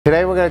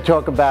Today we're going to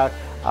talk about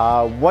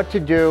what to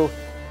do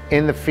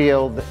in the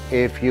field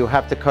if you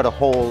have to cut a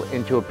hole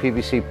into a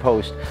PVC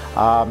post.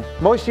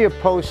 Most of your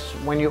posts,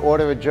 when you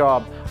order a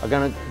job, are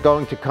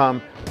going to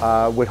come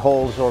with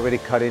holes already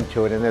cut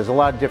into it, and there's a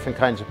lot of different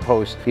kinds of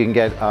posts. You can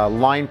get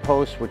line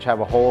posts which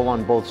have a hole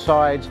on both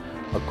sides,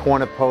 a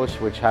corner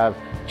post which have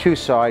two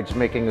sides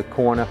making a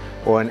corner,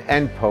 or an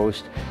end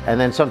post, and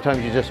then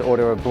sometimes you just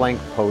order a blank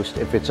post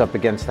if it's up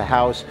against the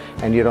house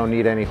and you don't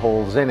need any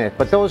holes in it.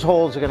 But those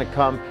holes are going to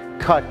come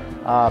cut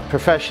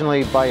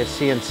professionally by a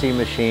CNC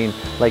machine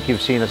like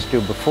you've seen us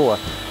do before.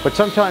 But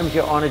sometimes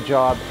you're on a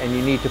job and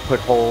you need to put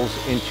holes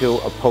into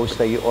a post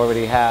that you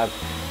already have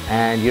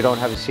and you don't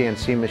have a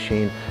CNC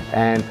machine.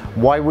 And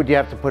why would you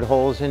have to put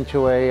holes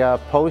into a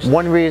post?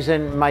 One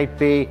reason might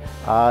be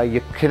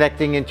you're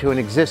connecting into an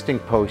existing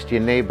post.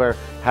 Your neighbor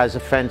has a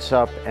fence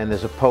up and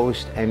there's a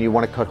post and you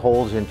want to cut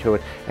holes into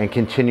it and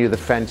continue the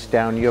fence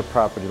down your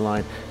property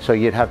line. So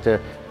you'd have to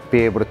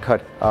be able to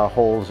cut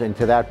holes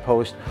into that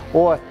post.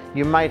 Or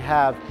you might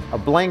have a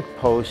blank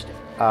post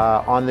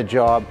on the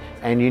job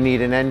and you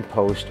need an end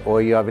post,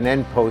 or you have an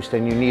end post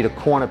and you need a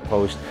corner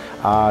post,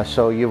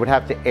 so you would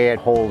have to add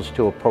holes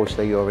to a post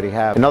that you already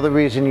have. Another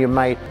reason you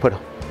might put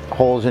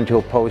holes into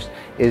a post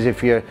is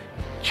if you're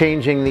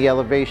changing the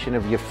elevation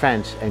of your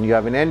fence and you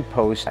have an end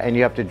post and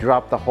you have to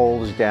drop the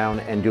holes down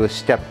and do a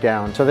step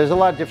down. So there's a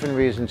lot of different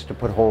reasons to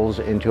put holes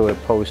into a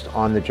post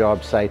on the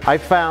job site. I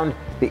found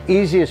the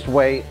easiest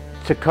way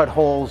to cut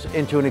holes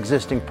into an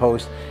existing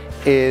post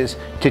is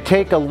to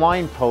take a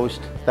line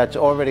post that's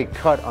already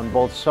cut on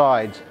both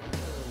sides,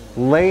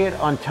 lay it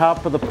on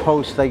top of the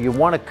post that you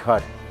want to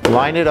cut,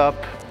 line it up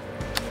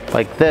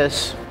like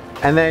this,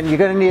 and then you're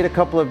going to need a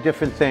couple of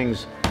different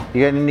things.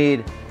 You're going to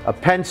need a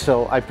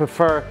pencil. I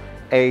prefer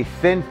a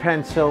thin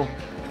pencil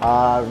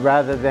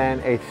rather than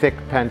a thick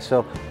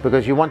pencil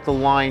because you want the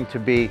line to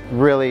be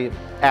really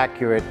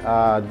accurate.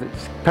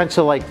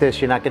 Pencil like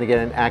this, you're not going to get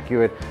an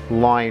accurate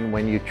line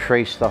when you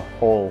trace the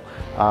hole.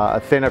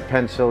 A thinner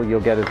pencil, you'll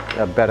get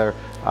a better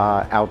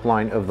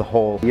outline of the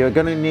hole. You're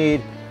going to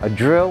need a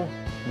drill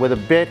with a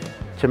bit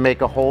to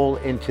make a hole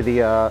into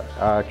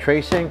the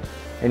tracing,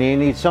 and you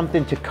need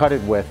something to cut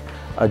it with.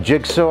 A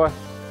jigsaw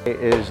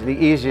is the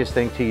easiest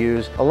thing to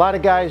use. A lot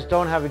of guys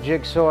don't have a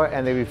jigsaw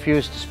and they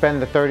refuse to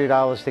spend the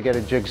 $30 to get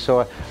a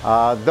jigsaw.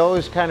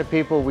 Those kind of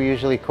people we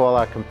usually call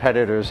our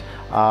competitors.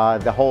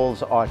 The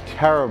holes are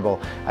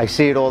terrible. I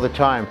see it all the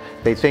time.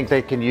 They think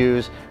they can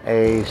use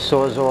a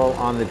Sawzall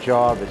on the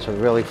job. It's a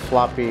really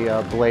floppy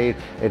blade.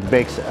 It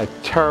makes a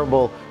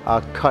terrible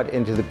cut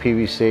into the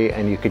PVC,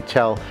 and you could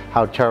tell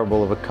how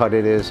terrible of a cut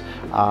it is.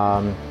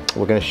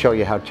 We're going to show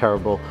you how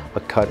terrible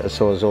a cut a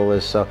Sawzall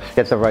is, so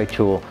get the right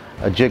tool.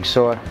 A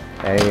jigsaw,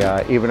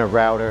 even a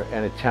router,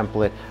 and a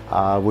template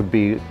would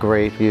be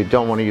great. You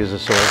don't want to use a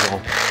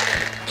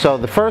Sawzall. So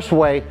the first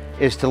way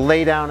is to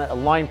lay down a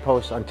line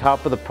post on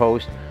top of the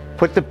post,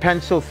 put the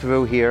pencil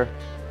through here,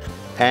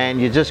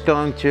 and you're just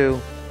going to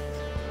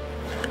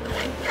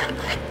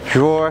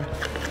draw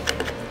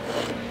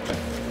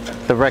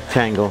the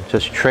rectangle.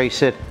 Just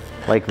trace it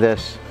like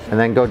this, and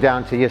then go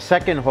down to your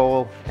second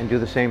hole and do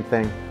the same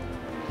thing.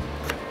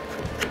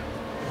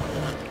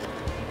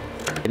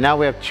 Now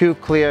we have two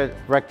clear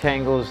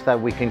rectangles that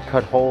we can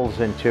cut holes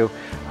into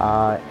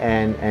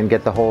and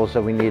get the holes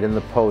that we need in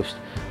the post.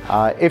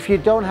 If you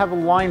don't have a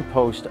line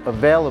post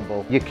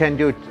available, you can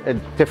do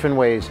it different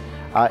ways.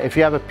 If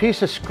you have a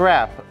piece of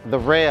scrap, the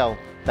rail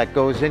that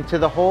goes into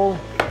the hole,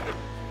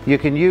 you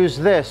can use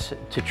this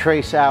to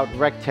trace out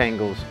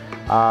rectangles,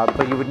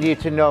 but you would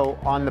need to know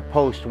on the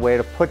post where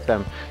to put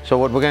them. So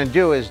what we're going to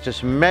do is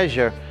just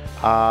measure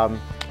on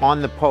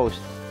the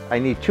post. I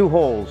need two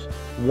holes,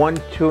 one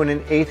 2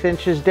 1/8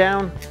 inches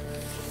down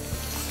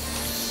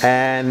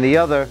and the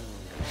other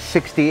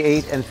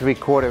 68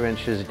 3/4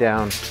 inches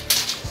down.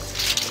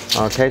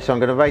 Okay, so I'm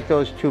going to write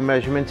those two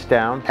measurements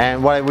down,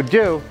 and what I would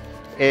do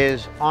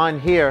is on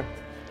here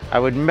I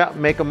would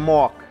make a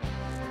mark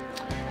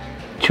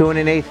 2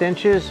 1/8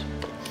 inches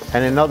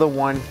and another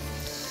one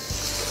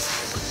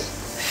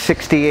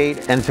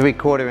 68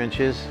 3/4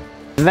 inches,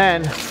 and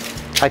then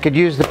I could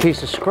use the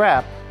piece of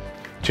scrap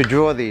to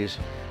draw these.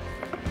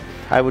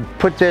 I would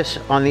put this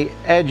on the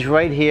edge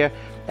right here,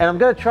 and I'm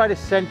going to try to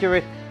center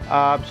it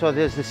so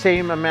there's the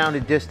same amount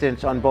of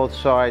distance on both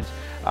sides.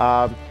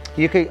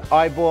 You could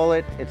eyeball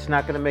it. It's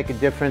not going to make a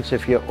difference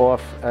if you're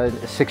off a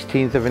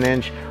 1/16 of an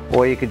inch,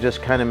 or you could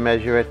just kind of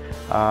measure it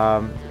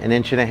 1.5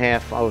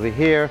 inches over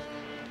here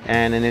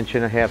and 1.5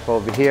 inches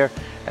over here,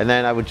 and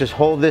then I would just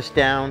hold this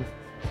down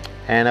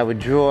and I would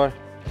draw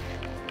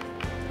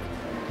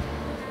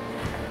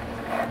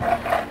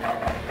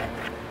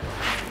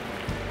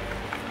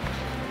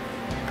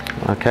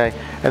okay,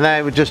 and then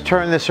I would just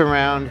turn this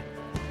around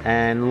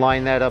and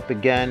line that up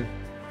again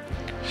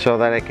so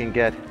that I can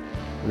get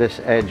this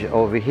edge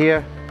over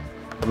here,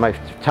 my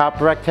top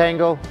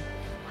rectangle,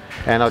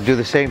 and I'll do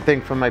the same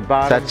thing for my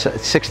bottom.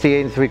 That's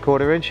 68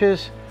 3/4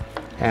 inches,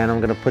 and I'm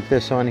going to put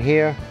this on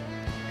here,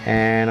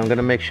 and I'm going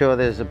to make sure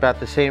there's about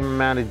the same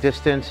amount of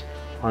distance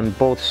on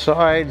both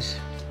sides.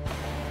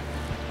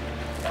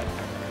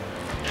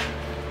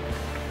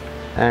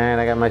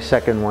 And I got my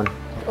second one.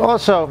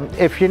 Also,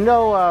 if you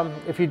know,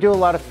 if you do a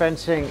lot of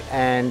fencing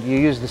and you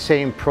use the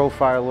same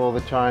profile all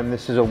the time,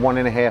 this is a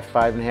 1.5,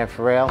 5.5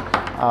 rail.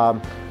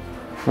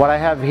 What I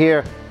have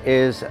here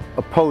is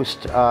a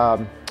post.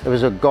 It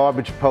was a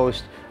garbage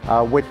post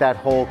with that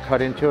hole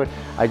cut into it.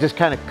 I just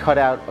kind of cut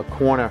out a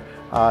corner.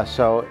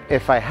 So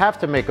if I have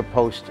to make a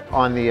post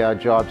on the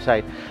job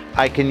site,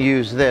 I can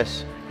use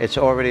this. It's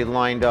already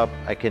lined up.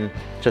 I can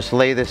just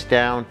lay this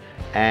down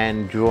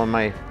and draw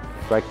my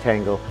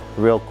rectangle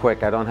real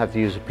quick. I don't have to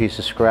use a piece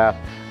of scrap.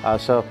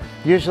 So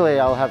usually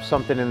I'll have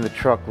something in the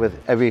truck with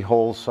every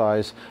hole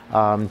size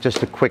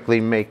just to quickly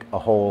make a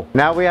hole.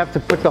 Now we have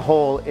to put the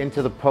hole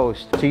into the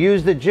post. To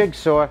use the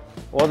jigsaw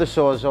or the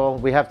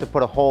Sawzall, we have to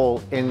put a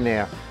hole in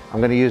there. I'm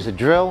going to use a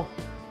drill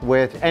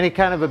with any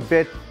kind of a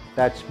bit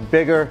that's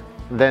bigger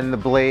than the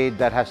blade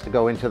that has to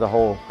go into the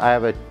hole. I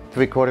have a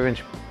 3/4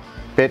 inch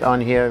bit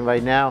on here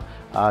right now.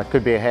 It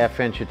could be a 1/2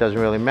 inch, it doesn't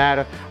really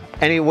matter.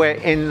 Anywhere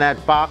in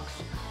that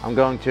box, I'm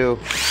going to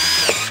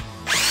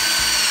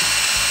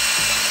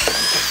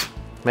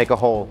make a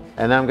hole.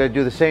 And then I'm going to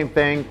do the same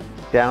thing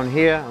down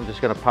here. I'm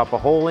just going to pop a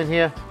hole in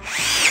here.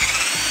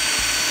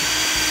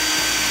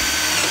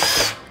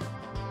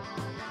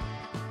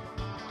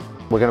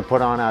 We're going to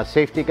put on our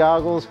safety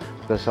goggles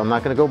because I'm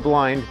not going to go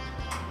blind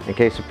in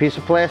case a piece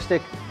of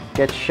plastic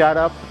gets shot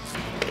up.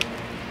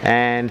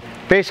 And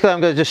basically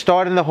I'm going to just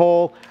start in the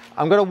hole.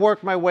 I'm going to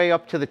work my way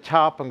up to the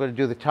top. I'm going to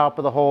do the top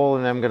of the hole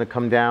and then I'm going to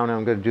come down and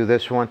I'm going to do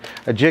this one.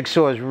 A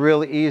jigsaw is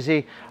really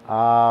easy.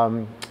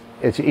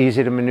 It's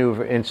easy to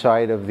maneuver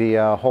inside of the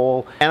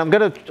hole. And I'm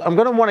going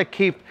to want to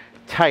keep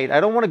tight. I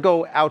don't want to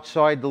go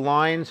outside the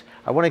lines.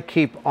 I want to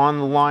keep on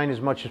the line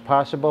as much as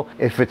possible.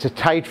 If it's a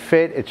tight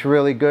fit, it's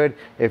really good.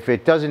 If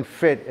it doesn't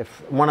fit, if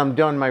when I'm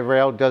done my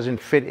rail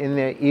doesn't fit in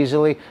there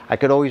easily, I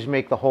could always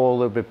make the hole a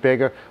little bit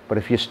bigger. But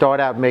if you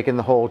start out making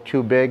the hole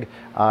too big,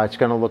 it's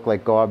going to look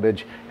like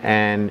garbage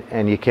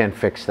and you can't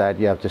fix that.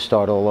 You have to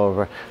start all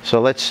over.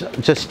 So let's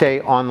just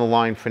stay on the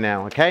line for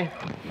now, okay?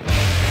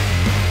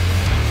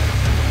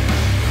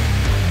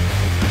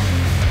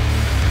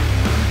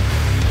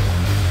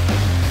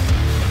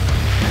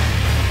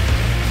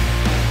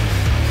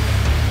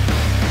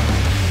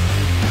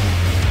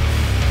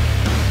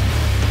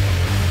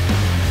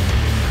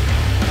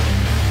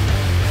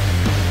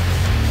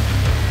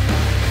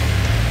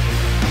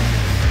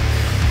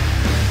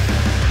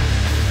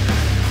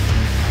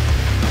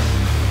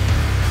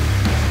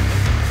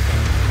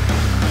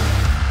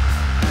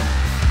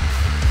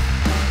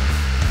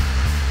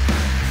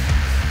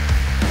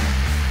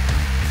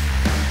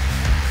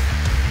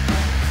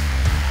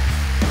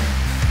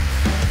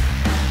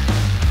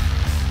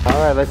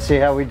 All right, let's see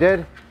how we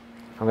did.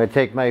 I'm going to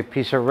take my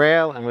piece of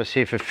rail. I'm going to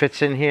see if it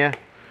fits in here.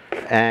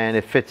 And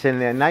it fits in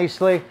there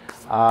nicely.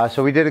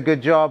 So we did a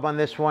good job on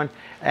this one.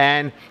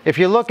 And if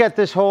you look at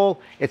this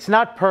hole, it's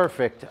not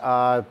perfect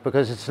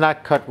because it's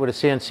not cut with a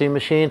CNC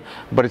machine,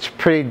 but it's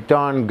pretty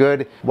darn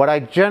good. What I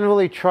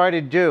generally try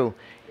to do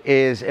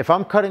is if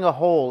I'm cutting a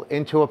hole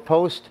into a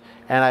post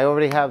and I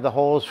already have the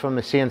holes from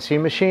the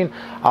CNC machine,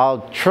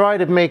 I'll try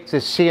to make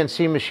the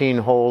CNC machine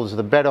holes,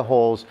 the better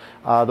holes,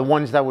 the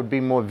ones that would be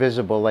more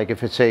visible. Like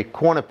if it's a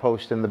corner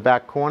post in the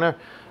back corner,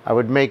 I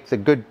would make the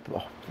good,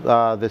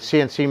 the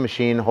CNC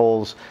machine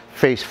holes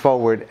face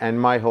forward and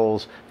my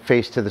holes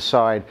face to the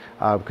side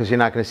because you're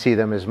not going to see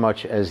them as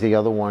much as the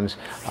other ones.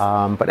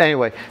 But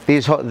anyway,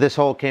 this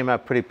hole came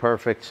out pretty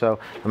perfect, so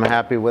I'm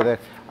happy with it.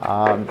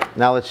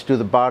 Now let's do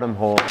the bottom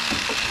hole.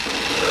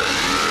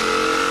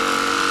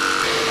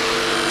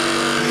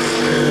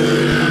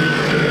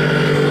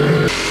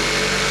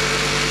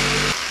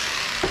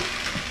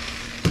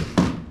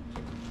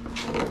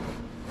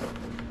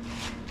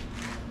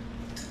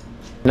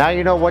 Now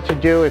you know what to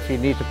do if you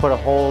need to put a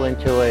hole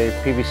into a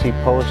PVC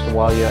post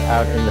while you're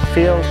out in the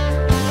field.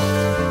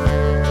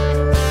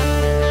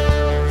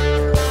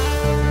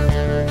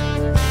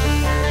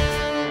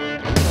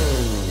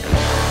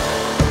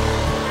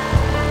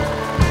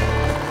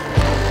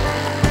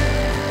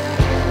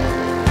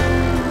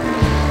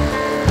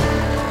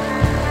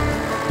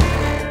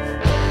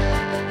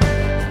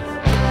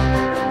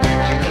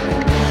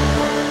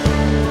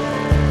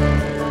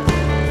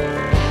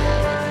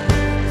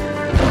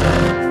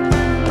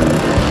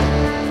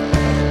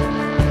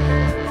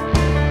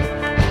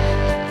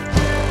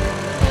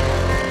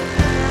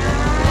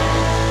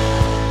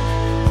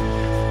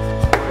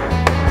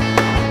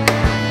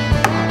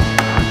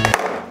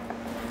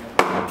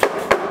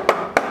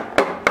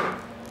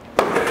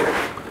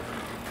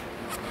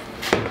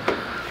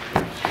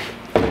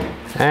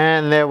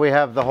 And there we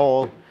have the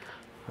hole.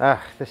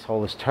 This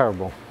hole is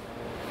terrible.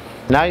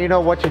 Now you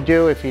know what to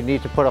do if you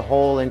need to put a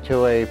hole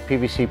into a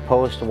PVC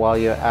post while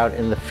you're out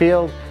in the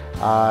field.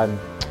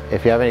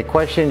 If you have any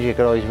questions, you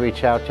can always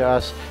reach out to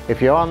us.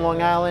 If you're on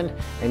Long Island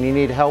and you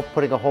need help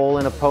putting a hole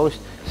in a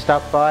post,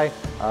 stop by.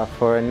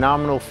 For a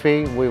nominal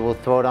fee, we will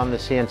throw it on the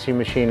CNC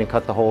machine and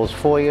cut the holes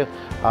for you.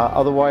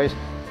 Otherwise,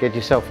 get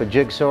yourself a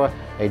jigsaw,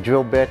 a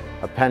drill bit,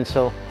 a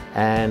pencil,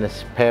 and a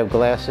pair of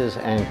glasses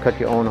and cut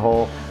your own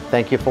hole.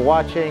 Thank you for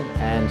watching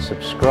and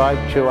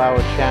subscribe to our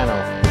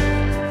channel.